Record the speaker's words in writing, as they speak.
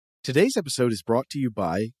Today's episode is brought to you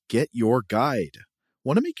by Get Your Guide.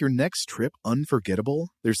 Want to make your next trip unforgettable?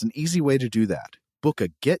 There's an easy way to do that. Book a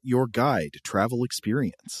Get Your Guide travel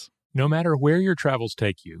experience. No matter where your travels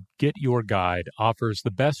take you, Get Your Guide offers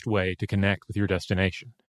the best way to connect with your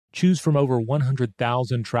destination. Choose from over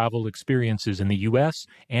 100,000 travel experiences in the U.S.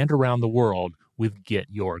 and around the world with Get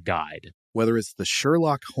Your Guide. Whether it's the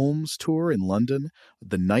Sherlock Holmes tour in London,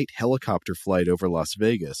 the night helicopter flight over Las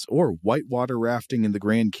Vegas, or whitewater rafting in the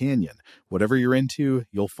Grand Canyon, whatever you're into,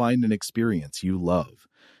 you'll find an experience you love.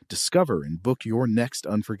 Discover and book your next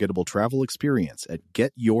unforgettable travel experience at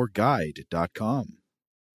getyourguide.com.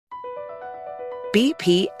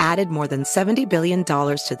 BP added more than $70 billion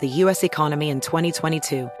to the U.S. economy in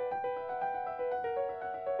 2022.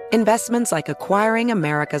 Investments like acquiring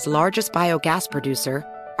America's largest biogas producer,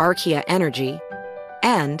 Archaea Energy,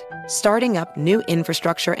 and starting up new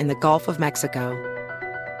infrastructure in the Gulf of Mexico.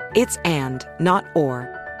 It's and, not or.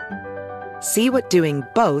 See what doing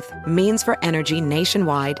both means for energy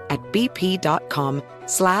nationwide at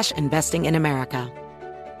bp.com/investing in America.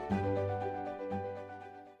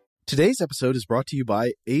 Today's episode is brought to you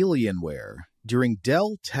by Alienware. During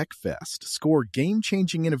Dell Tech Fest, score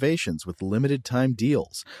game-changing innovations with limited-time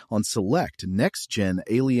deals on select next-gen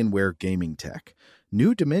Alienware gaming tech.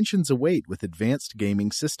 New dimensions await with advanced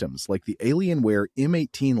gaming systems like the Alienware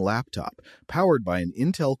M18 laptop, powered by an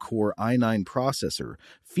Intel Core i9 processor,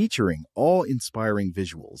 featuring awe-inspiring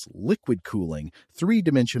visuals, liquid cooling,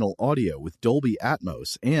 three-dimensional audio with Dolby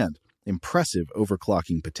Atmos, and impressive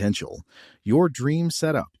overclocking potential. Your dream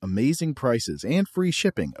setup, amazing prices, and free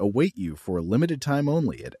shipping await you for a limited time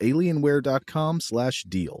only at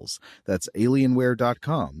alienware.com/deals. That's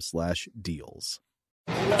alienware.com/deals.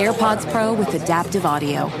 AirPods Pro with adaptive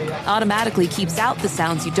audio automatically keeps out the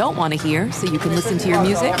sounds you don't want to hear so you can listen to your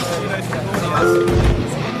music,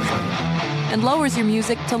 and lowers your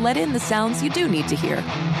music to let in the sounds you do need to hear.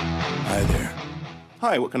 Hi there.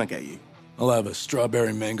 Hi, what can I get you? I'll have a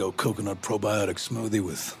strawberry mango coconut probiotic smoothie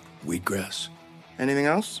with wheatgrass. Anything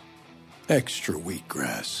else? Extra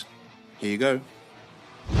wheatgrass. Here you go.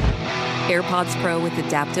 AirPods Pro with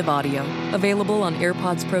adaptive audio. Available on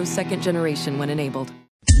AirPods Pro 2nd generation when enabled.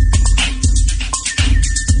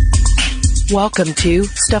 Welcome to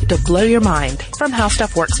Stuff to Blow Your Mind from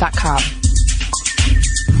HowStuffWorks.com.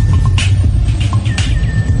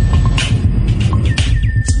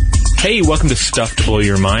 Hey, welcome to Stuff to Blow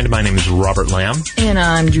Your Mind. My name is Robert Lamb. And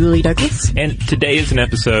I'm Julie Douglas. And today is an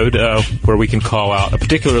episode where we can call out a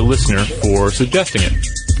particular listener for suggesting it.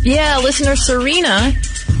 Yeah, listener Serena,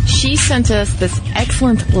 she sent us this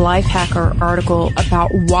excellent Life Hacker article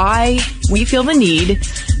about why we feel the need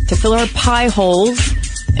to fill our pie holes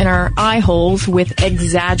and our eye holes with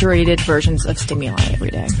exaggerated versions of stimuli every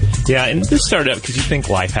day. Yeah, and this started out because you think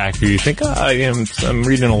Life Hacker, you think, I'm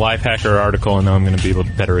reading a Life Hacker article and now I'm going to be able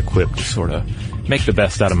to better equipped to sort of make the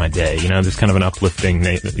best out of my day. You know, there's kind of an uplifting,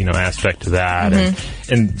 aspect to that.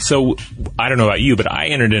 Mm-hmm. And so, I don't know about you, but I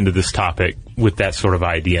entered into this topic with that sort of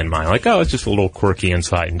idea in mind. Like, it's just a little quirky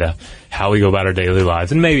insight into how we go about our daily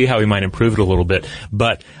lives and maybe how we might improve it a little bit.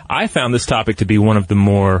 But I found this topic to be one of the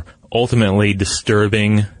more ultimately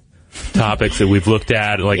disturbing topics that we've looked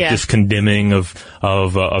at, just condemning of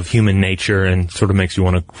human nature, and sort of makes you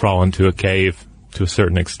want to crawl into a cave to a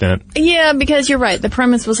certain extent. Yeah, because you're right. The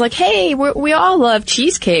premise was like, hey, we all love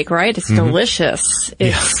cheesecake, right? It's delicious.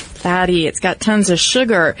 It's fatty. It's got tons of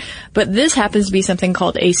sugar. But this happens to be something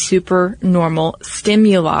called a supernormal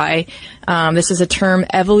stimuli. This is a term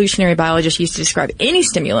evolutionary biologists use to describe any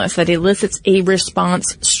stimulus that elicits a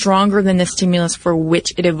response stronger than the stimulus for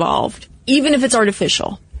which it evolved, even if it's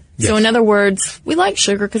artificial. Yes. So in other words, we like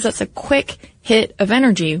sugar because that's a quick hit of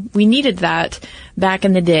energy. We needed that back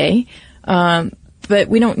in the day. But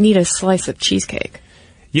we don't need a slice of cheesecake.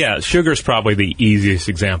 Yeah, sugar is probably the easiest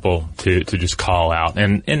example to just call out,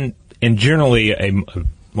 and generally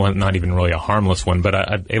well, not even really a harmless one, but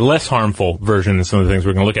a less harmful version than some of the things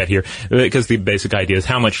we're going to look at here, because the basic idea is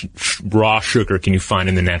how much raw sugar can you find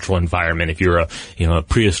in the natural environment. If you're a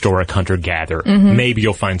prehistoric hunter-gatherer, maybe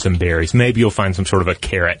you'll find some berries, maybe you'll find some sort of a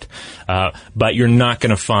carrot, but you're not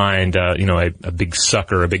going to find, a big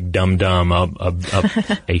sucker, a big dum-dum,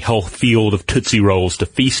 a whole field of Tootsie Rolls to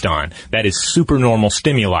feast on. That is supernormal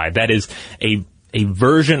stimuli. That is a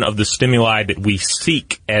version of the stimuli that we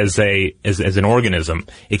seek as an organism,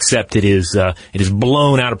 except it is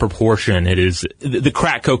blown out of proportion. It is the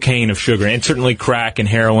crack cocaine of sugar, and certainly crack and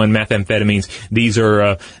heroin, methamphetamines. These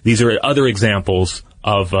are other examples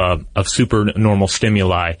of supernormal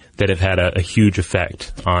stimuli that have had a huge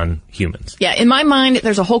effect on humans. Yeah, in my mind,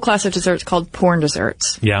 there's a whole class of desserts called porn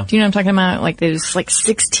desserts. Yeah. Do you know what I'm talking about? Like there's like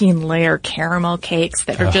 16-layer caramel cakes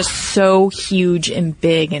that are just so huge and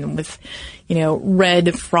big and with,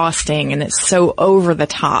 red frosting, and it's so over the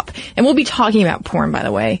top. And we'll be talking about porn, by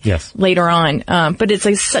the way, yes, later on. But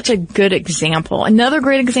it's such a good example. Another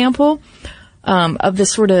great example of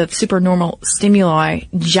this sort of supernormal stimuli,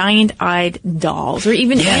 giant-eyed dolls, or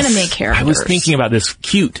even anime characters. I was thinking about this.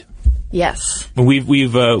 Cute. Yes.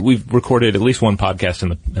 We've recorded at least one podcast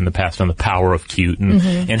in the past on the power of cute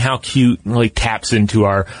and how cute really taps into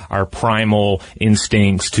our primal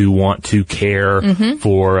instincts to want to care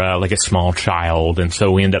for like a small child, and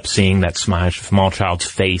so we end up seeing that small child's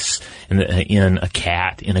face in a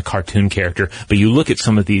cat, in a cartoon character. But you look at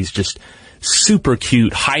some of these just super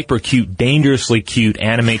cute, hyper cute, dangerously cute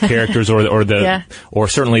anime characters, or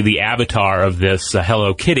certainly the avatar of this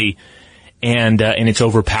Hello Kitty. And it's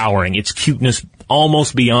overpowering. Its cuteness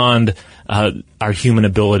almost beyond our human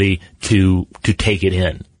ability to take it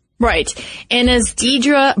in. Right. And as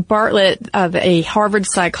Deidre Bartlett, a Harvard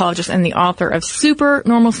psychologist and the author of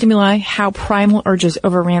Supernormal Stimuli, How Primal Urges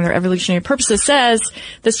Overran Their Evolutionary Purposes, says,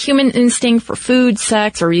 this human instinct for food,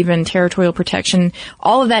 sex, or even territorial protection,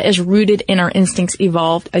 all of that is rooted in our instincts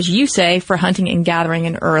evolved, as you say, for hunting and gathering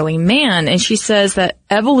in early man. And she says that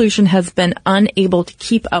evolution has been unable to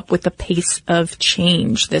keep up with the pace of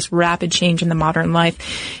change, this rapid change in the modern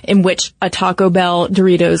life, in which a Taco Bell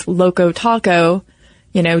Doritos Loco Taco,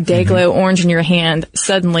 Dayglow orange in your hand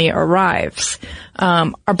suddenly arrives.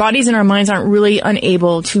 Our bodies and our minds aren't really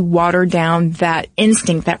unable to water down that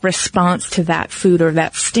instinct, that response to that food or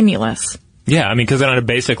that stimulus. Yeah, I mean, because on a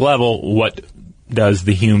basic level, what does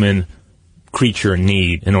the human creature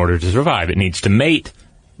need in order to survive? It needs to mate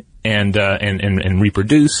and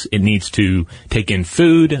reproduce. It needs to take in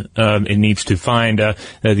food. It needs to find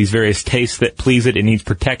these various tastes that please it. It needs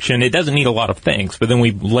protection. It doesn't need a lot of things. But then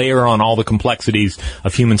we layer on all the complexities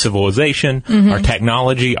of human civilization, our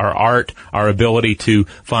technology, our art, our ability to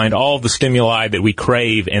find all of the stimuli that we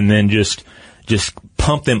crave, and then just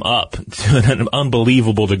pump them up to an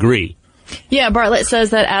unbelievable degree. Yeah, Bartlett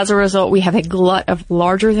says that as a result, we have a glut of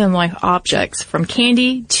larger-than-life objects, from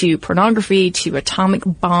candy to pornography to atomic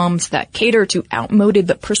bombs that cater to outmoded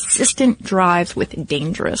but persistent drives with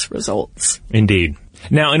dangerous results. Indeed.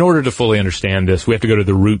 Now, in order to fully understand this, we have to go to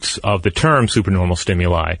the roots of the term supernormal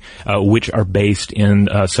stimuli, which are based in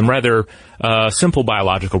some rather simple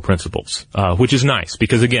biological principles, which is nice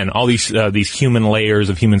because, again, all these human layers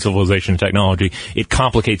of human civilization and technology, it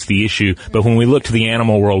complicates the issue. But when we look to the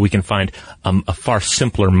animal world, we can find a far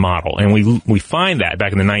simpler model, and we find that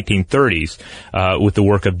back in the 1930s with the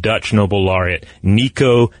work of Dutch Nobel laureate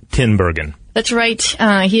Nico Tinbergen. That's right.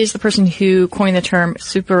 He is the person who coined the term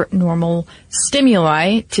supernormal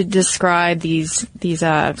stimuli to describe these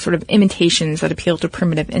sort of imitations that appeal to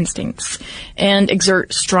primitive instincts and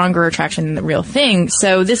exert stronger attraction than the real thing.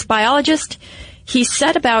 So this biologist, he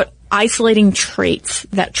set about isolating traits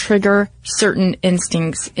that trigger certain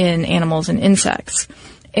instincts in animals and insects.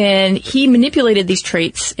 And he manipulated these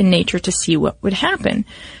traits in nature to see what would happen.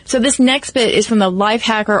 So this next bit is from the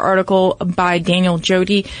Lifehacker article by Daniel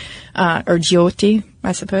Jyoti, or Jyoti,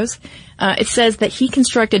 I suppose. It says that he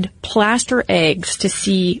constructed plaster eggs to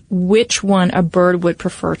see which one a bird would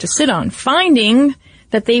prefer to sit on, finding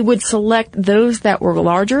that they would select those that were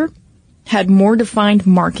larger, had more defined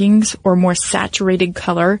markings or more saturated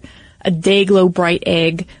color. A Dayglow bright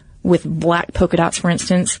egg with black polka dots, for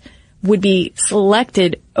instance, would be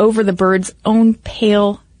selected over the bird's own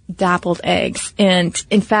pale, dappled eggs. And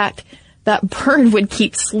in fact, that bird would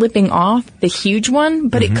keep slipping off the huge one,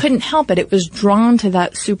 but it couldn't help it. It was drawn to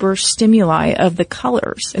that super stimuli of the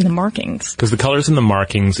colors and the markings. Because the colors and the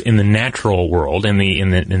markings in the natural world, in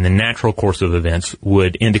the natural course of events,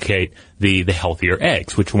 would indicate the healthier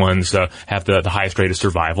eggs, which ones have the highest rate of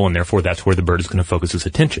survival, and therefore that's where the bird is going to focus its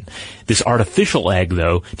attention. This artificial egg,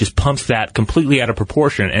 though, just pumps that completely out of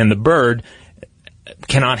proportion, and the bird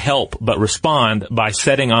cannot help but respond by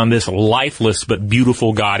setting on this lifeless but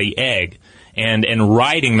beautiful, gaudy egg and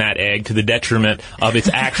riding that egg to the detriment of its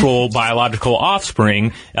actual biological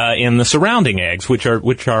offspring in the surrounding eggs, which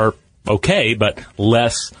are okay but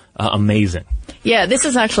less amazing. Yeah, this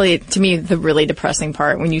is actually, to me, the really depressing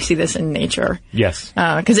part when you see this in nature. Yes.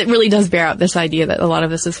 Because it really does bear out this idea that a lot of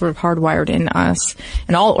this is sort of hardwired in us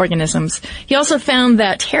and all organisms. He also found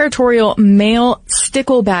that territorial male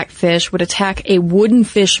stickleback fish would attack a wooden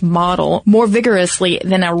fish model more vigorously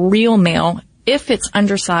than a real male if its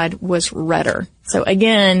underside was redder. So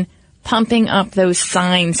again, pumping up those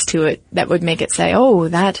signs to it that would make it say, oh,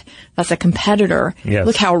 that's a competitor. Yes.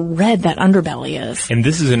 Look how red that underbelly is. And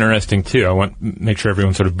this is interesting, too. I want to make sure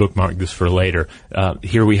everyone sort of bookmark this for later.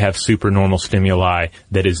 Here we have supernormal stimuli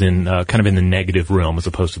that is in kind of in the negative realm as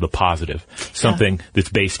opposed to the positive. Something that's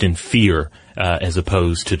based in fear as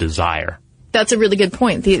opposed to desire. That's a really good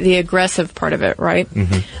point, the aggressive part of it, right?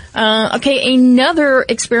 Okay, another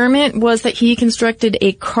experiment was that he constructed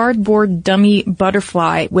a cardboard dummy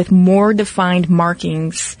butterfly with more defined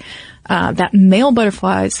markings that male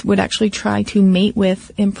butterflies would actually try to mate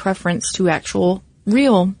with in preference to actual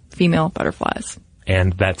real female butterflies.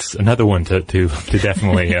 And that's another one to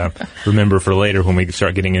definitely remember for later when we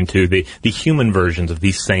start getting into the human versions of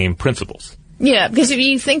these same principles. Yeah, because if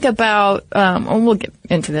you think about, we'll get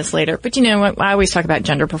into this later, but you know, I always talk about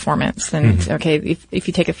gender performance. And okay, if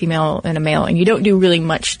you take a female and a male and you don't do really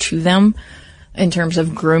much to them in terms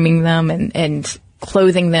of grooming them and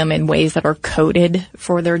clothing them in ways that are coded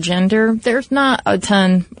for their gender, there's not a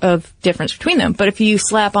ton of difference between them. But if you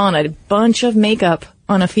slap on a bunch of makeup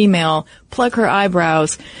on a female, pluck her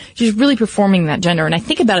eyebrows, she's really performing that gender. And I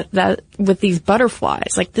think about that with these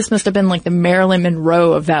butterflies. Like, this must have been like the Marilyn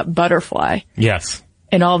Monroe of that butterfly. Yes.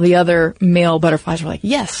 And all the other male butterflies were like,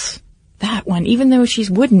 yes, that one, even though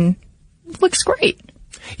she's wooden, looks great.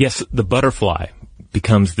 Yes, the butterfly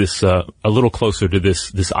becomes this a little closer to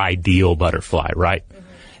this ideal butterfly, right?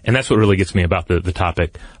 And that's what really gets me about the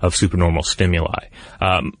topic of supernormal stimuli.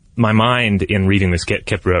 My mind, in reading this,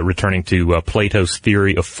 kept returning to Plato's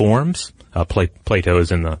theory of forms. Plato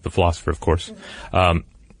is in the philosopher, of course.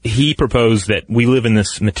 He proposed that we live in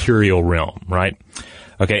this material realm, right?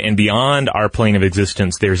 Okay, and beyond our plane of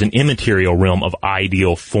existence, there's an immaterial realm of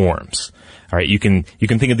ideal forms. All right, you can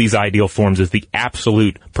think of these ideal forms as the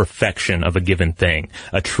absolute perfection of a given thing,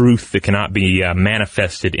 a truth that cannot be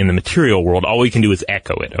manifested in the material world. All we can do is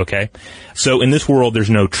echo it, okay? So in this world, there's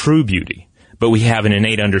no true beauty, but we have an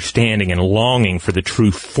innate understanding and longing for the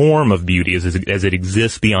true form of beauty as it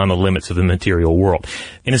exists beyond the limits of the material world.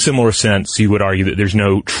 In a similar sense, you would argue that there's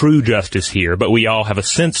no true justice here, but we all have a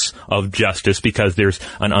sense of justice because there's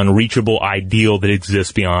an unreachable ideal that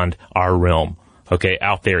exists beyond our realm. Okay,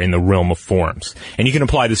 out there in the realm of forms. And you can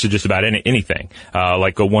apply this to just about anything.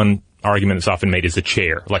 Like one argument that's often made is a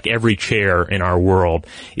chair. Like, every chair in our world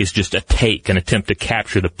is just an attempt to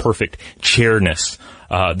capture the perfect chairness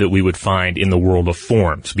that we would find in the world of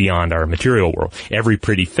forms beyond our material world. Every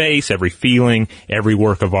pretty face, every feeling, every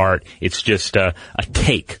work of art, it's just a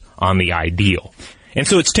take on the ideal. And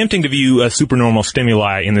so it's tempting to view supernormal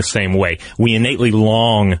stimuli in the same way. We innately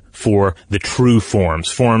long for the true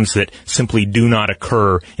forms that simply do not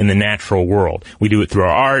occur in the natural world. We do it through our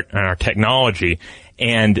art and our technology,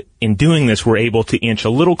 and in doing this, we're able to inch a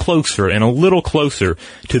little closer and a little closer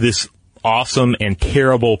to this awesome and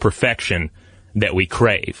terrible perfection that we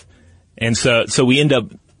crave. And so we end up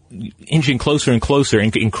inching closer and closer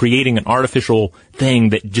and creating an artificial thing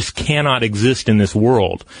that just cannot exist in this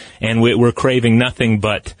world. And we're craving nothing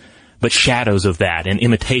but shadows of that and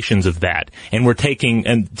imitations of that. And we're taking,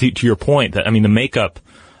 and to your point, the makeup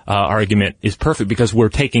argument is perfect because we're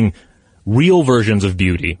taking real versions of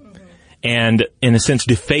beauty and, in a sense,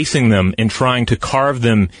 defacing them and trying to carve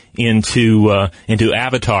them into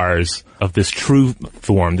avatars of this true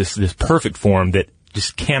form, this perfect form that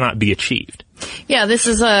just cannot be achieved. Yeah, this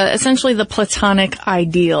is essentially the Platonic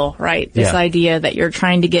ideal, right? This idea that you're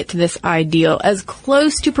trying to get to this ideal as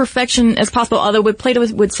close to perfection as possible. Although what Plato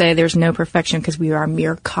would say, there's no perfection because we are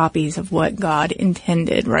mere copies of what God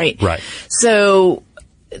intended, right? Right. So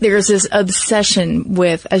there's this obsession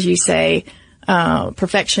with, as you say,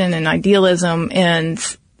 perfection and idealism, and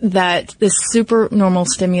that this supernormal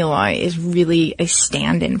stimuli is really a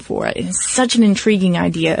stand-in for it. It's such an intriguing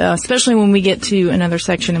idea, especially when we get to another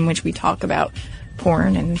section in which we talk about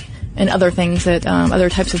porn and other things that, other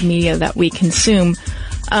types of media that we consume.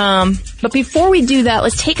 But before we do that,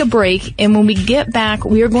 let's take a break, and when we get back,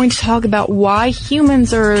 we are going to talk about why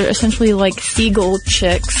humans are essentially like seagull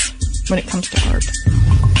chicks when it comes to art.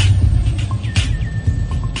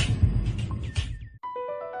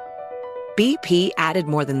 BP added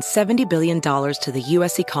more than $70 billion to the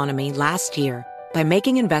U.S. economy last year by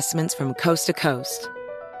making investments from coast to coast.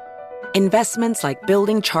 Investments like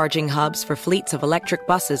building charging hubs for fleets of electric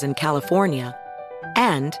buses in California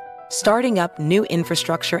and starting up new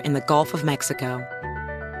infrastructure in the Gulf of Mexico.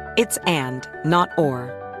 It's and, not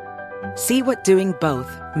or. See what doing both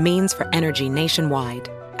means for energy nationwide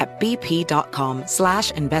at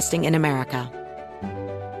bp.com/investing in America.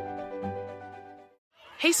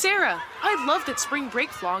 Hey Sarah, I loved that spring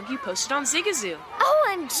break vlog you posted on Zigazoo.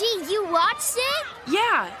 OMG, you watched it?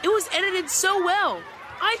 Yeah, it was edited so well.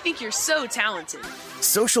 I think you're so talented.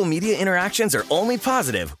 Social media interactions are only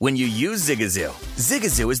positive when you use Zigazoo.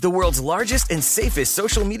 Zigazoo is the world's largest and safest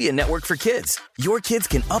social media network for kids. Your kids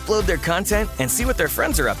can upload their content and see what their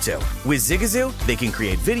friends are up to. With Zigazoo, they can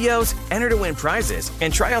create videos, enter to win prizes,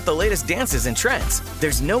 and try out the latest dances and trends.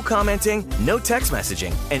 There's no commenting, no text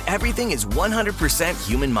messaging, and everything is 100%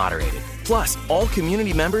 human moderated. Plus, all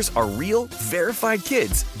community members are real, verified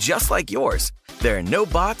kids just like yours. There are no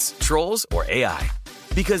bots, trolls, or AI.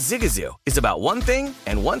 Because Zigazoo is about one thing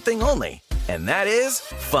and one thing only, and that is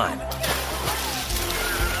fun.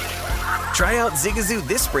 Try out Zigazoo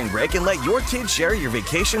this spring break and let your kids share your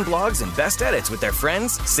vacation blogs and best edits with their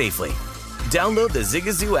friends safely. Download the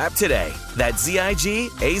Zigazoo app today. That's Zigazoo.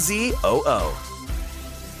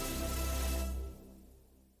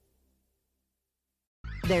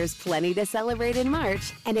 There's plenty to celebrate in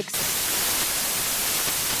March and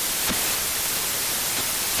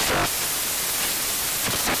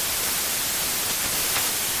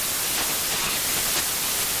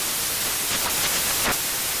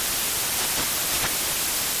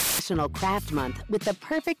National Craft Month with the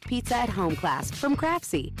perfect pizza at home class from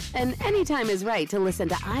Craftsy. And anytime is right to listen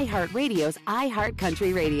to iHeartRadio's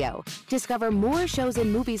iHeartCountry Radio. Discover more shows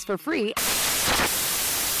and movies for free.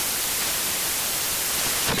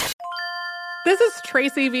 This is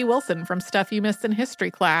Tracy V. Wilson from Stuff You Missed in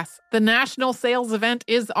History class. The national sales event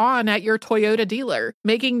is on at your Toyota dealer,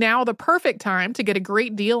 making now the perfect time to get a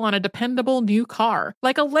great deal on a dependable new car.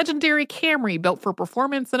 Like a legendary Camry built for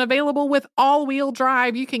performance and available with all-wheel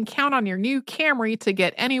drive, you can count on your new Camry to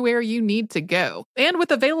get anywhere you need to go. And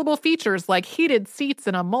with available features like heated seats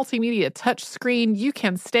and a multimedia touchscreen, you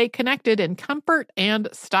can stay connected in comfort and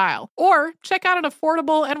style. Or check out an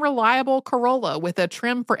affordable and reliable Corolla with a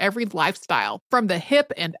trim for every lifestyle. From the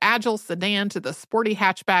hip and agile sedan to the sporty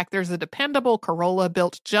hatchback, there's a dependable Corolla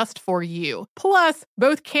built just for you. Plus,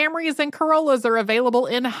 both Camrys and Corollas are available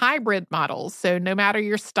in hybrid models, so no matter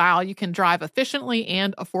your style, you can drive efficiently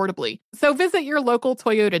and affordably. So visit your local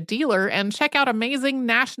Toyota dealer and check out amazing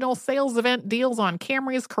national sales event deals on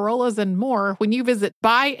Camrys, Corollas, and more when you visit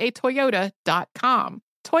buyatoyota.com.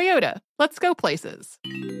 Toyota, let's go places.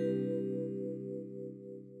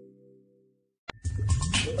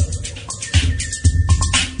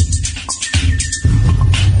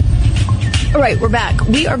 All right, we're back.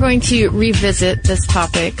 We are going to revisit this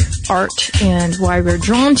topic, art, and why we're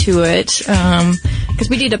drawn to it, because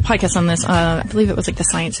we did a podcast on this. I believe it was like The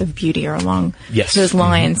Science of Beauty or along those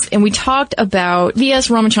lines. And we talked about V.S.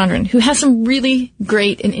 Ramachandran, who has some really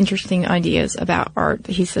great and interesting ideas about art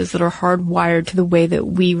that he says that are hardwired to the way that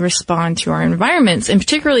we respond to our environments. And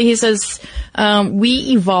particularly, he says, we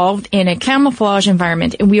evolved in a camouflage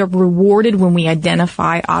environment, and we are rewarded when we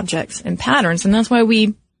identify objects and patterns. And that's why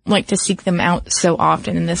we like to seek them out so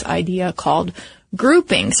often in this idea called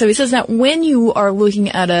grouping. So he says that when you are looking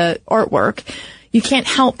at a artwork, you can't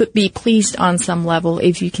help but be pleased on some level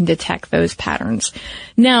if you can detect those patterns.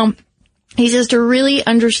 Now, he says to really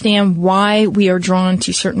understand why we are drawn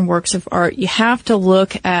to certain works of art, you have to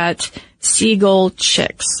look at seagull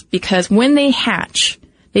chicks, because when they hatch,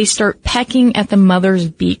 they start pecking at the mother's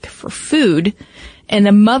beak for food. And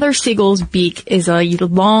the mother seagull's beak is a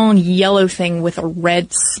long yellow thing with a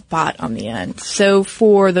red spot on the end. So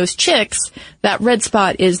for those chicks, that red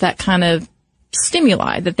spot is that kind of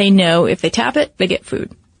stimuli that they know if they tap it, they get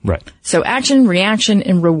food. Right. So action, reaction,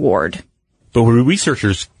 and reward. But what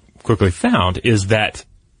researchers quickly found is that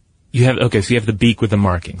you have the beak with the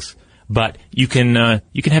markings. But you can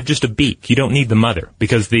have just a beak. You don't need the mother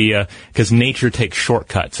because because nature takes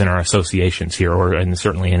shortcuts in our associations here, and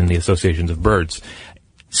certainly in the associations of birds.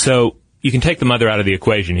 So you can take the mother out of the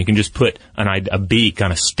equation. You can just put a beak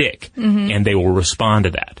on a stick, and they will respond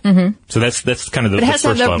to that. Mm-hmm. So that's kind of the first level. It has to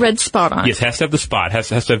have that red spot on it. Yes, it has to have the spot. Has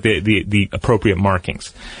to have the appropriate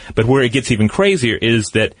markings. But where it gets even crazier is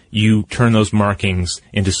that you turn those markings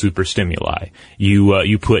into super stimuli.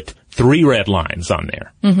 You put 3 red lines on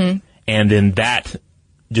there. Mm-hmm. And then that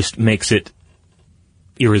just makes it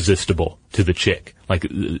irresistible to the chick. Like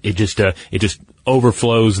it just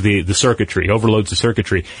overflows the circuitry, overloads the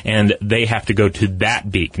circuitry, and they have to go to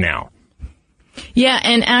that beak now. Yeah,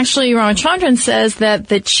 and actually Ramachandran says that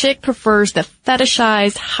the chick prefers the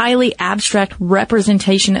fetishized, highly abstract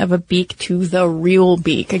representation of a beak to the real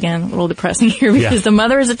beak. Again, a little depressing here because the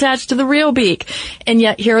mother is attached to the real beak. And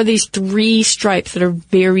yet here are these 3 stripes that are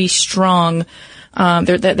very strong.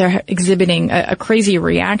 They're exhibiting a crazy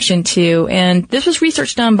reaction to, and this was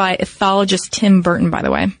research done by ethologist Tim Burton, by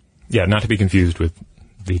the way. Yeah, not to be confused with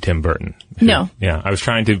the Tim Burton. No. Yeah, I was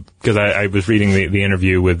trying to, because I was reading the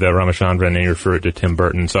interview with Ramachandran and he referred to Tim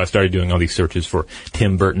Burton, so I started doing all these searches for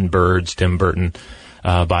Tim Burton birds, Tim Burton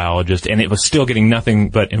biologist, and it was still getting nothing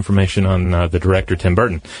but information on the director, Tim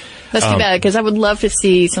Burton. That's too bad, because I would love to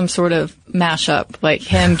see some sort of mashup, like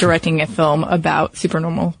him directing a film about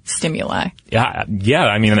supernormal stimuli. Yeah.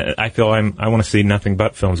 I mean, I feel I want to see nothing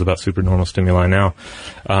but films about supernormal stimuli now.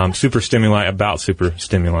 Super stimuli about super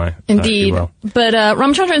stimuli. Indeed. But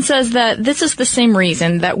Ramachandran says that this is the same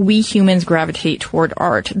reason that we humans gravitate toward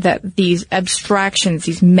art, that these abstractions,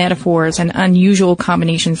 these metaphors, and unusual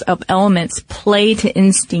combinations of elements play to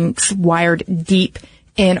instincts wired deep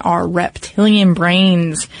in our reptilian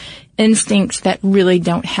brains. Instincts that really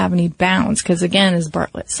don't have any bounds. Because again, as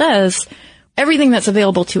Bartlett says, everything that's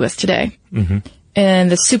available to us today in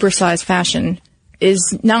the supersized fashion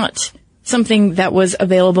is not something that was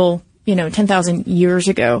available, 10,000 years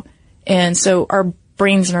ago. And so our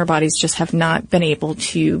brains and our bodies just have not been able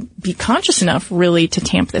to be conscious enough really to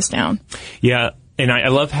tamp this down. Yeah. And I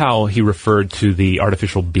love how he referred to the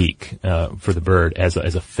artificial beak for the bird as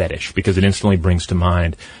a fetish, because it instantly brings to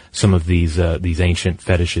mind some of these ancient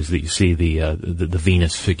fetishes that you see, the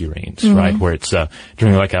Venus figurines, right, where it's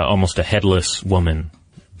doing like almost a headless woman,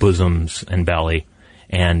 bosoms and belly.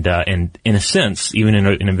 And in a sense, even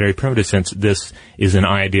in a very primitive sense, this is an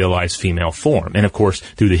idealized female form. And of course,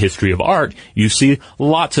 through the history of art, you see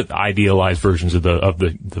lots of idealized versions of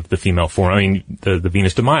the female form. I mean, the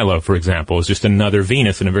Venus de Milo, for example, is just another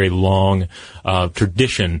Venus in a very long,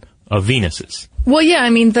 tradition of Venuses. Well, yeah, I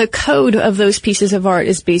mean, the code of those pieces of art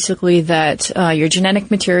is basically that your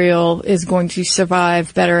genetic material is going to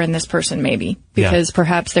survive better in this person, maybe, because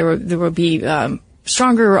perhaps there will be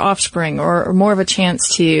stronger offspring or more of a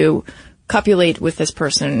chance to copulate with this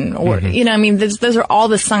person, or those are all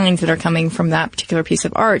the signs that are coming from that particular piece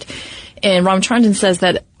of art. And Ramachandran says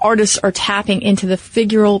that artists are tapping into the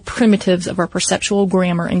figural primitives of our perceptual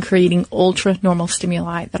grammar and creating ultra-normal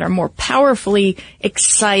stimuli that are more powerfully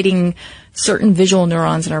exciting certain visual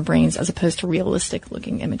neurons in our brains as opposed to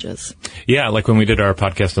realistic-looking images. Yeah, like when we did our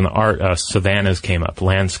podcast on the art, savannas came up,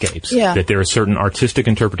 landscapes. Yeah. That there are certain artistic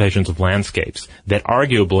interpretations of landscapes that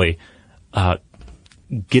arguably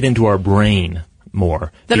get into our brain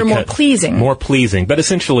more. That are more pleasing. More pleasing, but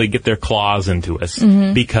essentially get their claws into us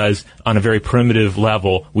because on a very primitive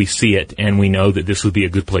level, we see it and we know that this would be a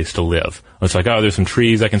good place to live. It's like, oh, there's some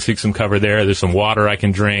trees, I can seek some cover there. There's some water I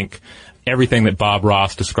can drink. Everything that Bob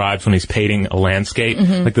Ross describes when he's painting a landscape,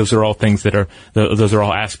 like those are all things that are, those are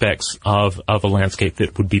all aspects of a landscape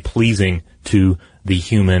that would be pleasing to the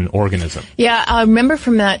human organism. Yeah, I remember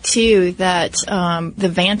from that too that the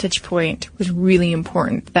vantage point was really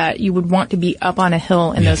important, that you would want to be up on a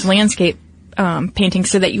hill in those landscape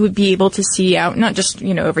paintings so that you would be able to see out, not just,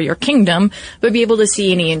 over your kingdom, but be able to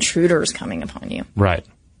see any intruders coming upon you. Right.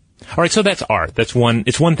 All right, so that's art. It's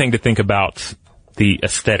one thing to think about the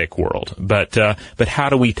aesthetic world, but how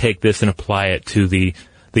do we take this and apply it to the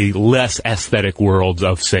less aesthetic worlds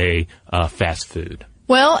of, say, fast food?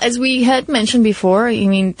 Well, as we had mentioned before,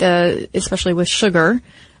 especially with sugar,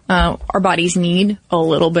 our bodies need a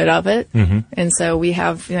little bit of it. And so we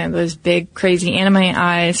have, those big, crazy anime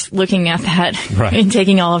eyes looking at that and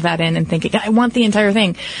taking all of that in and thinking, I want the entire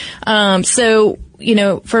thing. So,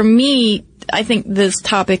 for me, I think this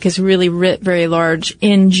topic is really writ very large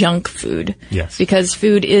in junk food. Yes. Because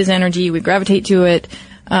food is energy. We gravitate to it.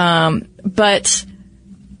 But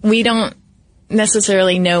we don't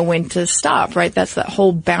necessarily know when to stop, right? That's that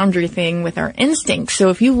whole boundary thing with our instincts. So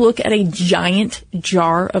if you look at a giant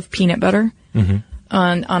jar of peanut butter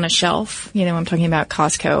on a shelf, I'm talking about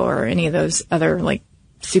Costco or any of those other like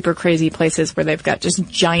super crazy places where they've got just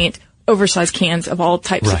giant oversized cans of all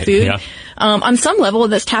types of food. Yeah. On some level,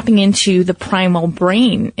 that's tapping into the primal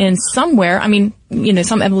brain. And somewhere,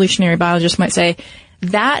 some evolutionary biologists might say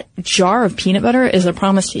that jar of peanut butter is a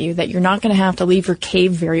promise to you that you're not going to have to leave your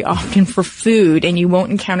cave very often for food and you won't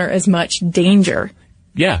encounter as much danger.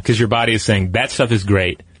 Yeah, because your body is saying, that stuff is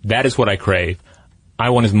great. That is what I crave. I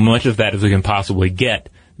want as much of that as we can possibly get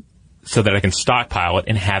so that I can stockpile it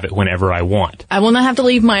and have it whenever I want. I will not have to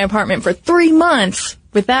leave my apartment for 3 months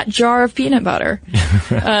with that jar of peanut butter.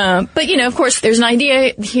 But, of course, there's an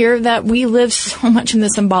idea here that we live so much in the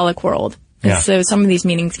symbolic world. And so some of these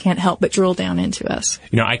meanings can't help but drill down into us.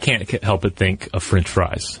 I can't help but think of French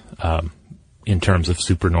fries in terms of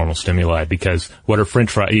supernormal stimuli, because what are French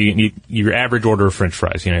fries? Your average order of French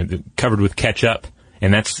fries, covered with ketchup.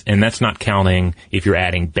 And that's not counting if you're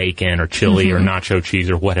adding bacon or chili or nacho cheese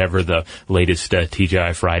or whatever the latest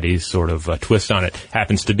TGI Fridays sort of twist on it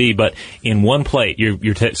happens to be. But in one plate,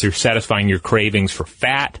 you're satisfying your cravings for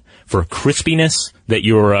fat, for crispiness that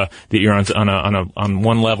you're on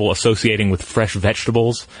one level associating with fresh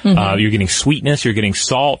vegetables. You're getting sweetness, you're getting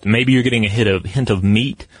salt, maybe you're getting a hint of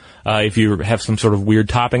meat. if you have some sort of weird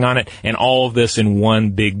topping on it, and all of this in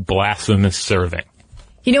one big blasphemous serving.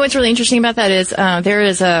 You know what's really interesting about that is there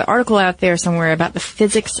is an article out there somewhere about the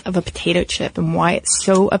physics of a potato chip and why it's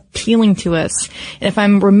so appealing to us. And if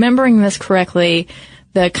I'm remembering this correctly,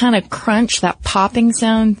 the kind of crunch, that popping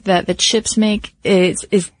sound that the chips make is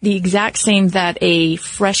the exact same that a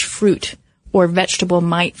fresh fruit or vegetable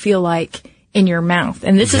might feel like in your mouth.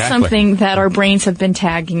 And this is something that our brains have been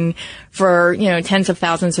tagging for, tens of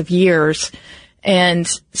thousands of years. And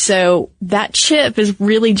so that chip is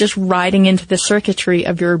really just riding into the circuitry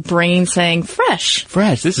of your brain saying, fresh.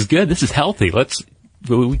 Fresh. This is good. This is healthy.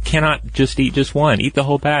 We cannot just eat just one. Eat the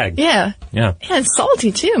whole bag. Yeah. Yeah. Yeah, it's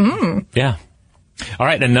salty too. Yeah. All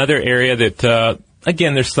right. Another area that,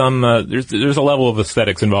 again, there's there's a level of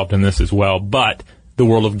aesthetics involved in this as well, but the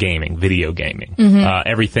world of gaming, video gaming.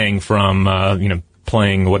 Everything from,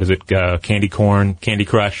 playing, Candy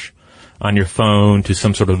Crush on your phone to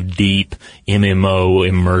some sort of deep MMO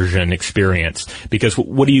immersion experience. Because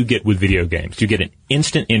what do you get with video games? You get an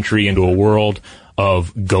instant entry into a world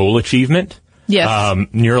of goal achievement. Yes.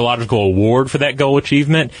 Neurological award for that goal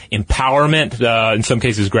achievement, empowerment, in some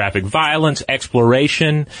cases graphic violence,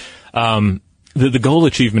 exploration. The goal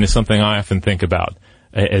achievement is something I often think about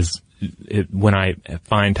when I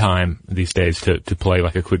find time these days to play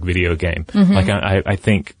like a quick video game. Like I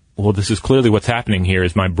think, well, this is clearly what's happening here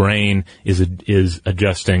is my brain is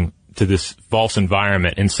adjusting to this false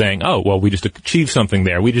environment and saying, oh, well, we just achieved something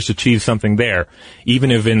there. We just achieved something there.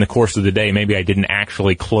 Even if in the course of the day, maybe I didn't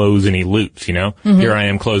actually close any loops, Here I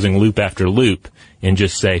am closing loop after loop in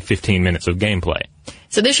just, say, 15 minutes of gameplay.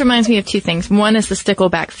 So this reminds me of two things. One is the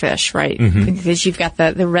stickleback fish, right? Because you've got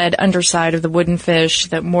the red underside of the wooden fish,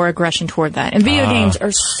 the more aggression toward that. And video games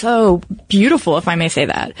are so beautiful, if I may say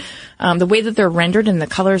that. The way that they're rendered and the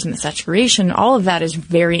colors and the saturation, all of that is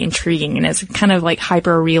very intriguing, and it's kind of like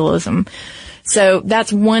hyper-realism. So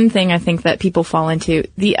that's one thing I think that people fall into.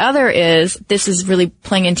 The other is, this is really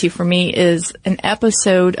playing into for me, is an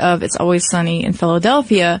episode of It's Always Sunny in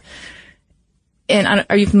Philadelphia. And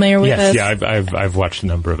are you familiar with this? Yes, yeah, I've watched a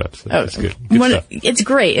number of episodes. Oh, it's good stuff. It's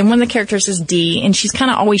great. And one of the characters is Dee, and she's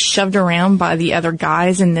kind of always shoved around by the other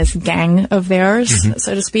guys in this gang of theirs,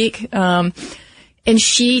 so to speak. And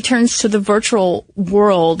she turns to the virtual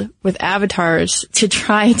world with avatars to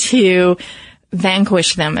try to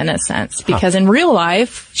vanquish them in a sense. Because in real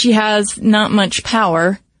life, she has not much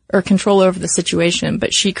power or control over the situation,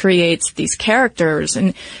 but she creates these characters,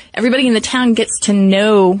 and everybody in the town gets to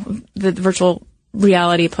know the virtual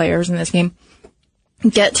reality players in this game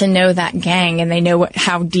get to know that gang, and they know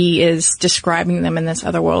how Dee is describing them in this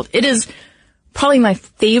other world. It is probably my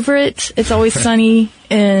favorite It's Always Sunny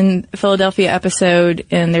in Philadelphia episode,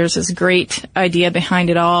 and there's this great idea behind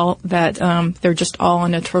it all that they're just all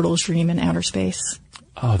on a turtle's dream in outer space.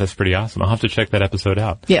 Oh, that's pretty awesome. I'll have to check that episode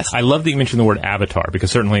out. Yes. I love that you mentioned the word avatar,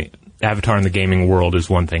 because certainly avatar in the gaming world is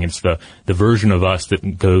one thing. It's the version of us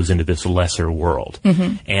that goes into this lesser world.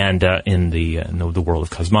 And in the world of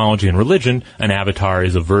cosmology and religion, an avatar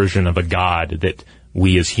is a version of a god that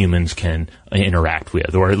we as humans can interact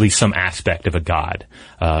with, or at least some aspect of a god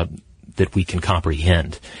that we can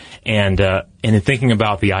comprehend. And in thinking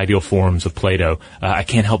about the ideal forms of Plato, I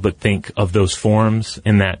can't help but think of those forms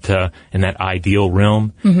in that ideal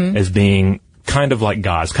realm as being kind of like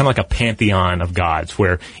gods, kind of like a pantheon of gods,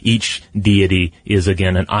 where each deity is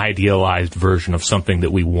again an idealized version of something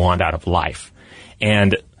that we want out of life.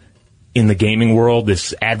 And in the gaming world,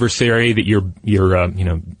 this adversary that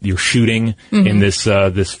you're shooting in this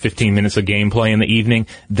 15 minutes of gameplay in the evening,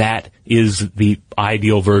 that is the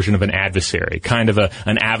ideal version of an adversary, kind of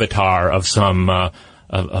an avatar of some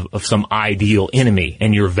ideal enemy,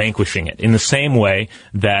 and you're vanquishing it. In the same way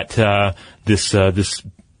that this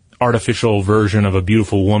artificial version of a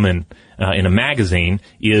beautiful woman in a magazine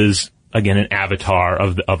is again an avatar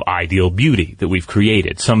of ideal beauty that we've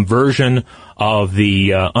created, some version of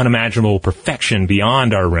the unimaginable perfection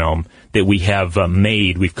beyond our realm that we have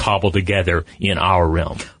we've cobbled together in our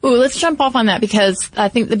realm. Ooh, let's jump off on that, because I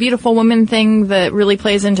think the beautiful woman thing that really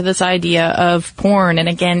plays into this idea of porn and,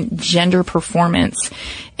 again, gender performance.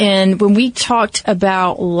 And when we talked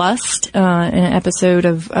about lust in an episode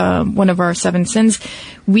of one of our 7 sins,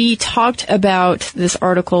 we talked about this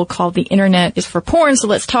article called The Internet is for Porn, so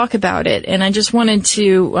let's talk about it. And I just wanted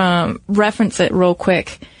to reference it real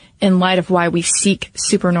quick in light of why we seek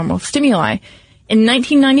supernormal stimuli. In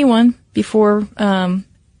 1991, before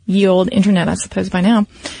ye old internet, I suppose by now,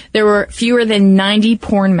 there were fewer than 90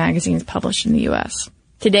 porn magazines published in the U.S.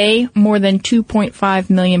 Today, more than 2.5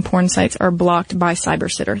 million porn sites are blocked by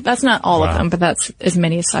CyberSitter. That's not all of them, but that's as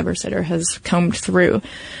many as CyberSitter has combed through.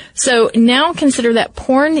 So now consider that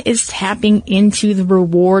porn is tapping into the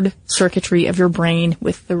reward circuitry of your brain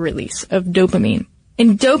with the release of dopamine.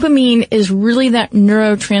 And dopamine is really that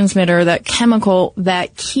neurotransmitter, that chemical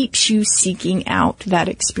that keeps you seeking out that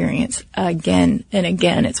experience again and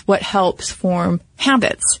again. It's what helps form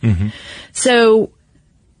habits. Mm-hmm. So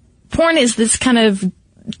porn is this kind of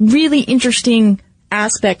really interesting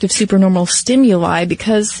aspect of supernormal stimuli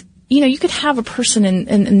because, you could have a person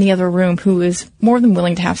in the other room who is more than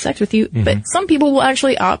willing to have sex with you, mm-hmm. but some people will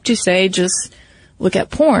actually opt to say, just look at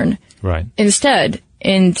porn instead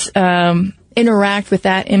and interact with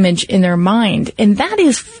that image in their mind. And that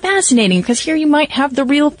is fascinating because here you might have the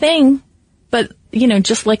real thing, but,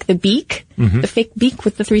 just like the beak, mm-hmm. the fake beak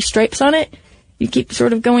with the 3 stripes on it, you keep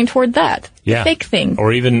sort of going toward that fake thing.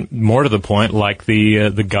 Or even more to the point, like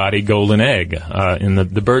the gaudy golden egg in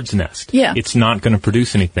the bird's nest. Yeah. It's not going to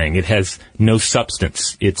produce anything. It has no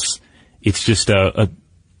substance. It's just a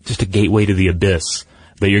gateway to the abyss.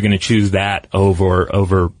 But you're going to choose that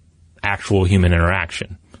over actual human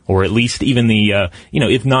interaction. Or at least even the,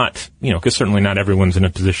 if not, because certainly not everyone's in a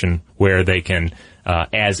position where they can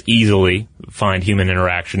as easily find human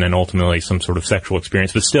interaction and ultimately some sort of sexual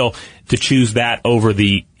experience, but still to choose that over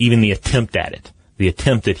even the attempt at it, the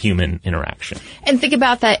attempt at human interaction. And think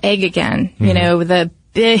about that egg again, mm-hmm. The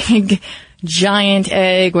big, giant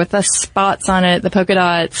egg with the spots on it, the polka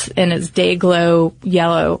dots, and it's day glow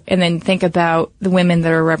yellow. And then think about the women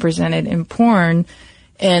that are represented in porn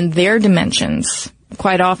and their dimensions.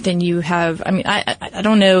 Quite often you have, I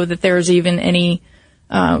don't know that there's even any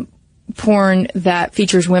porn that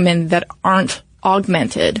features women that aren't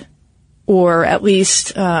augmented or at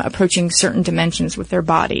least approaching certain dimensions with their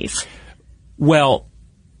bodies. Well,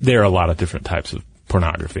 there are a lot of different types of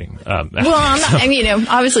pornography.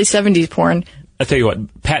 Obviously 70s porn. I'll tell you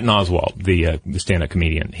what, Patton Oswalt, the stand-up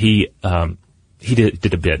comedian, he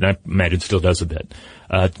did a bit, and I imagine still does a bit,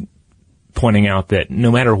 pointing out that no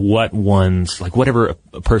matter what whatever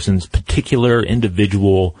a person's particular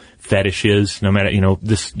individual fetish is, no matter,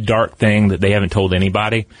 this dark thing that they haven't told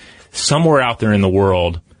anybody, somewhere out there in the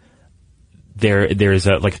world, there's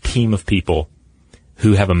a team of people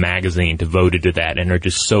who have a magazine devoted to that and are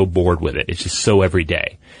just so bored with it. It's just so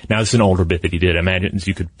everyday. Now, this is an older bit that he did. I imagine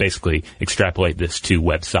you could basically extrapolate this to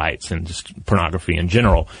websites and just pornography in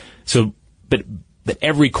general. So, but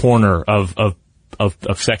every corner of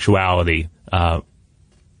sexuality,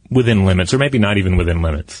 within limits, or maybe not even within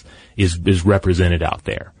limits, is represented out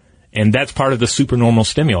there. And that's part of the supernormal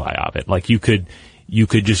stimuli of it. Like you could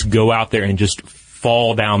just go out there and just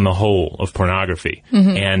fall down the hole of pornography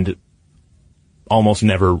mm-hmm. and almost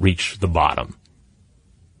never reach the bottom.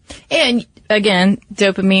 And again,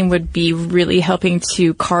 dopamine would be really helping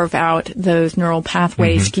to carve out those neural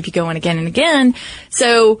pathways mm-hmm. to keep you going again and again.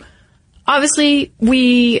 So obviously,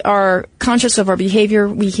 we are conscious of our behavior.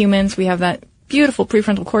 We humans, we have that beautiful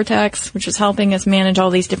prefrontal cortex, which is helping us manage all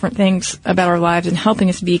these different things about our lives and helping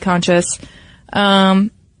us be conscious. So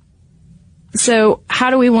how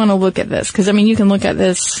do we want to look at this? Because, you can look at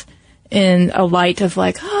this in a light of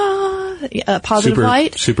a positive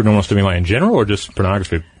light. Supernormal stimuli in general or just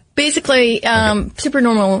pornography? Basically,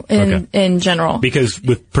 supernormal in general. Because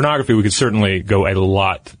with pornography, we could certainly go a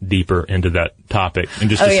lot deeper into that topic and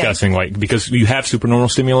just discussing, because you have supernormal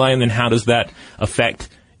stimuli, and then how does that affect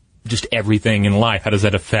just everything in life? How does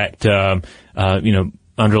that affect,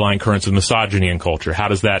 underlying currents of misogyny in culture? How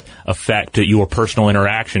does that affect your personal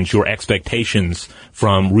interactions, your expectations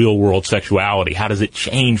from real-world sexuality? How does it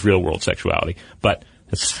change real-world sexuality? But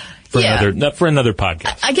that's for another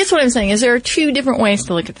podcast. I guess what I'm saying is there are 2 different ways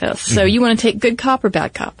to look at this. So you want to take good cop or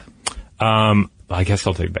bad cop? I guess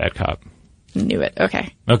I'll take bad cop. Knew it.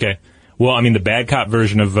 Okay. Okay. Well, the bad cop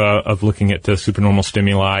version of looking at supernormal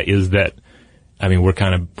stimuli is that, we're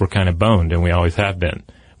kind of boned, and we always have been.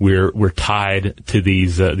 We're tied to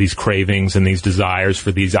these cravings and these desires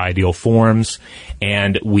for these ideal forms,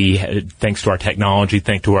 and thanks to our technology,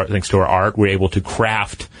 thanks to our art, we're able to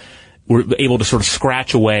sort of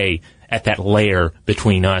scratch away at that layer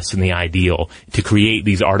between us and the ideal to create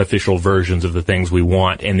these artificial versions of the things we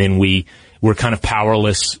want, and then we're kind of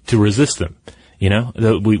powerless to resist them.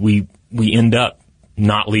 We end up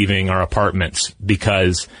not leaving our apartments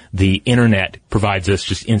because the internet provides us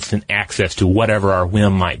just instant access to whatever our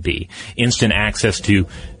whim might be, instant access to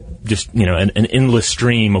just, an endless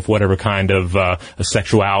stream of whatever kind of a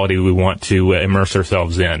sexuality we want to immerse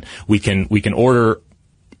ourselves in. We can order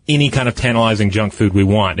any kind of tantalizing junk food we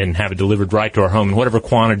want and have it delivered right to our home in whatever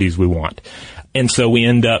quantities we want. And so we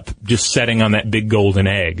end up just setting on that big golden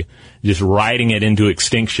egg, just riding it into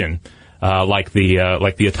extinction, like the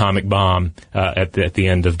atomic bomb at the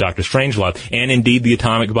end of Dr. Strangelove. And indeed, the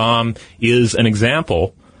atomic bomb is an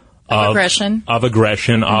example of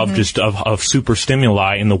aggression, of super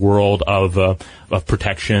stimuli in the world of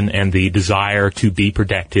protection and the desire to be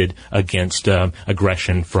protected against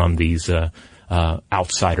aggression from these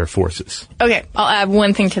outsider forces. Okay, I'll add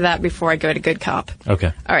one thing to that before I go to good cop.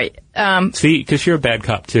 Okay. All right. See, because you're a bad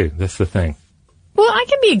cop too. That's the thing. Well, I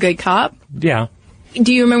can be a good cop. Yeah.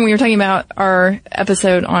 Do you remember we were talking about our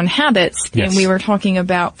episode on habits? Yes. And we were talking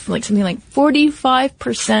about like something like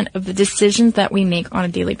 45% of the decisions that we make on a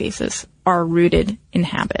daily basis are rooted in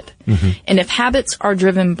habit. Mm-hmm. And if habits are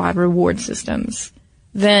driven by reward systems,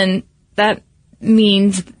 then that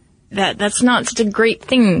means that that's not such a great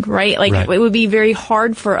thing, right? Like, Right. It would be very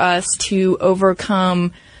hard for us to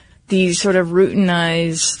overcome these sort of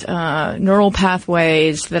routinized neural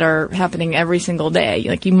pathways that are happening every single day.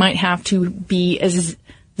 Like, you might have to be as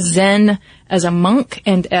zen as a monk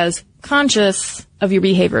and as conscious of your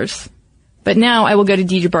behaviors. But now I will go to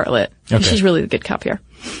Deidre Bartlett. And she's really the good cop here.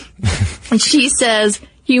 And she says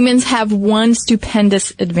humans have one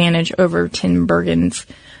stupendous advantage over Tinbergen's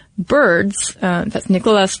birds. That's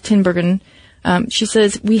Nicholas Tinbergen. She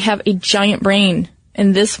says we have a giant brain,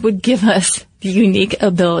 and this would give us the unique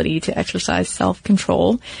ability to exercise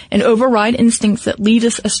self-control and override instincts that lead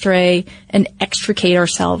us astray and extricate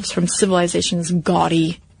ourselves from civilization's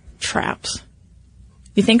gaudy traps.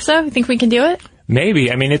 You think so? You think we can do it?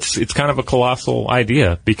 Maybe. I mean, it's kind of a colossal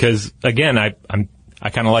idea because, again, I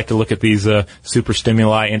kind of like to look at these super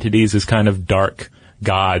stimuli entities as kind of dark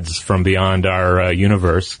gods from beyond our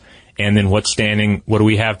universe. And then what do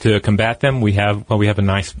we have to combat them? We have a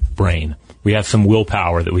nice brain. We have some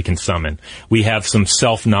willpower that we can summon. We have some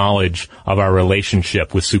self-knowledge of our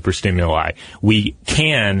relationship with super stimuli. We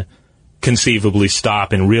can conceivably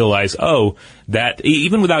stop and realize, that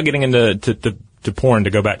even without getting into to porn, to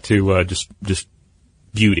go back to just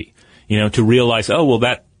beauty, to realize,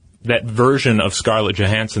 that version of Scarlett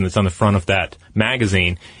Johansson that's on the front of that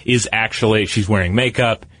magazine is actually, she's wearing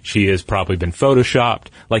makeup, she has probably been photoshopped.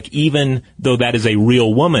 Like, even though that is a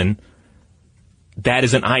real woman, that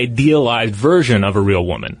is an idealized version of a real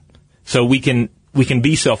woman. So we can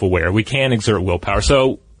be self-aware, we can exert willpower.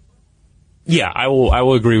 So, yeah, I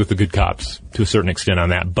will agree with the good cops to a certain extent on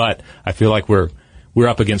that, but I feel like we're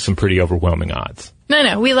up against some pretty overwhelming odds.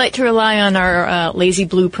 No, we like to rely on our lazy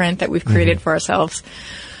blueprint that we've created for ourselves.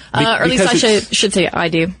 Or at least I should say I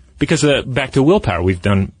do. Because back to willpower, we've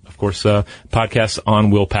done, of course, podcasts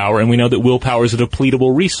on willpower, and we know that willpower is a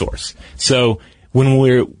depletable resource. So when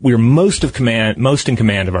we're most in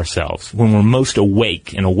command of ourselves, when we're most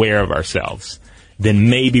awake and aware of ourselves, then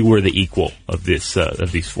maybe we're the equal of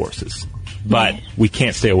these forces. But we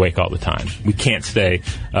can't stay awake all the time. We can't stay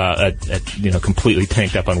completely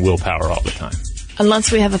tanked up on willpower all the time.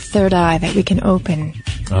 Unless we have a third eye that we can open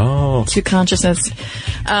to consciousness.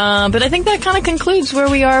 But I think that kind of concludes where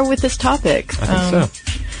we are with this topic. I think so.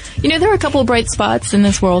 There are a couple of bright spots in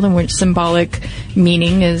this world in which symbolic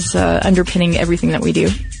meaning is underpinning everything that we do.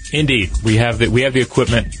 Indeed. We have the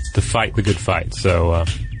equipment to fight the good fight. So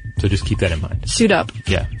just keep that in mind. Suit up.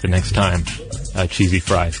 Yeah, the next time cheesy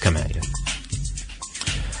fries come at you.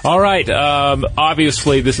 All right.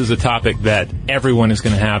 Obviously, this is a topic that everyone is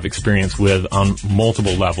going to have experience with on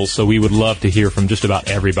multiple levels, so we would love to hear from just about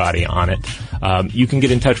everybody on it. You can get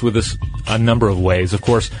in touch with us a number of ways. Of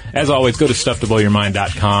course, as always, go to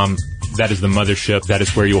StuffToBlowYourMind.com. That is the mothership. That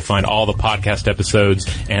is where you'll find all the podcast episodes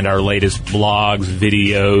and our latest blogs,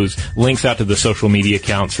 videos, links out to the social media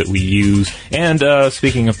accounts that we use. And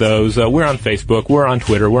speaking of those, we're on Facebook, we're on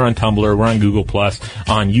Twitter, we're on Tumblr, we're on Google+.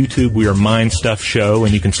 On YouTube, we are Mind Stuff Show,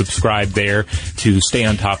 and you can subscribe there to stay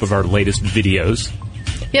on top of our latest videos.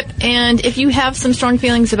 Yep, and if you have some strong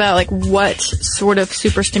feelings about like what sort of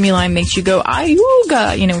super stimuli makes you go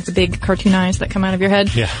ayuga, with the big cartoon eyes that come out of your head,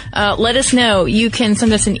 let us know. You can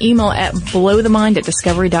send us an email at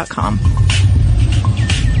blowthemind@discovery.com.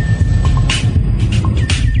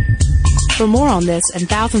 For more on this and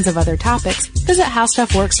thousands of other topics, visit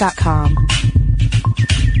howstuffworks.com.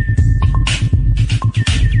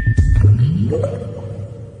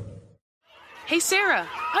 Hey Sarah,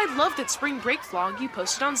 I loved that spring break vlog you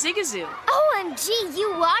posted on Zigazoo. OMG,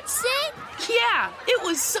 you watched it? Yeah, it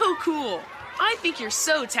was so cool. I think you're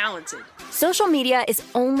so talented. Social media is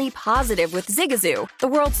only positive with Zigazoo, the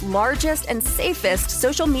world's largest and safest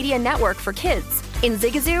social media network for kids. In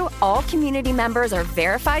Zigazoo, all community members are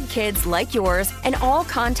verified kids like yours, and all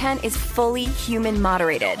content is fully human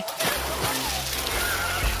moderated.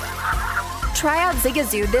 Try out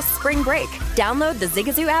Zigazoo this spring break. Download the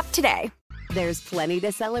Zigazoo app today. There's plenty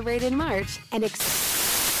to celebrate in March and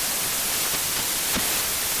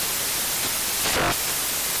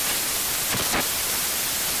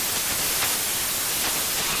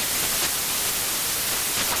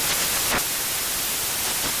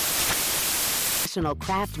National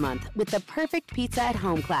Craft Month with the perfect pizza at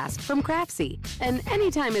home class from Craftsy. And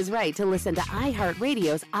anytime is right to listen to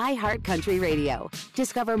iHeartRadio's iHeart Country Radio.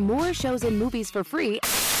 Discover more shows and movies for free.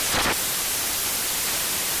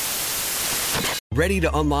 Ready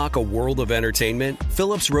to unlock a world of entertainment?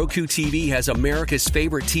 Philips Roku TV has America's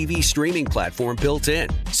favorite TV streaming platform built in,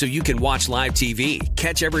 so you can watch live TV,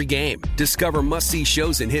 catch every game, discover must-see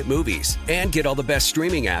shows and hit movies, and get all the best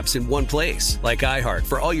streaming apps in one place, like iHeart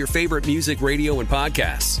for all your favorite music, radio, and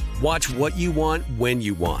podcasts. Watch what you want, when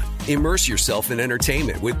you want. Immerse yourself in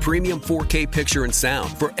entertainment with premium 4K picture and sound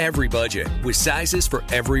for every budget, with sizes for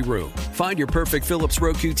every room. Find your perfect Philips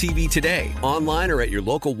Roku TV today, online or at your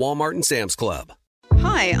local Walmart and Sam's Club.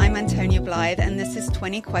 Hi, I'm Antonia Blythe, and this is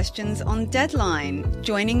 20 Questions on Deadline.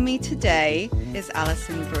 Joining me today is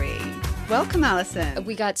Alison Brie. Welcome, Alison.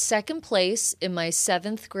 We got second place in my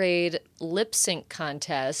 7th grade lip sync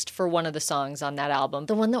contest for one of the songs on that album.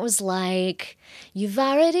 The one that was like, "You've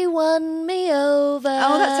already won me over."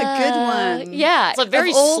 Oh, that's a good one. Yeah. It's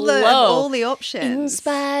very slow. Of all the options. In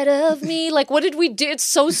spite of me. Like, what did we do? It's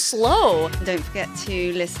so slow. Don't forget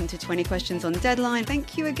to listen to 20 Questions on Deadline.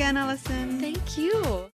 Thank you again, Alison. Thank you.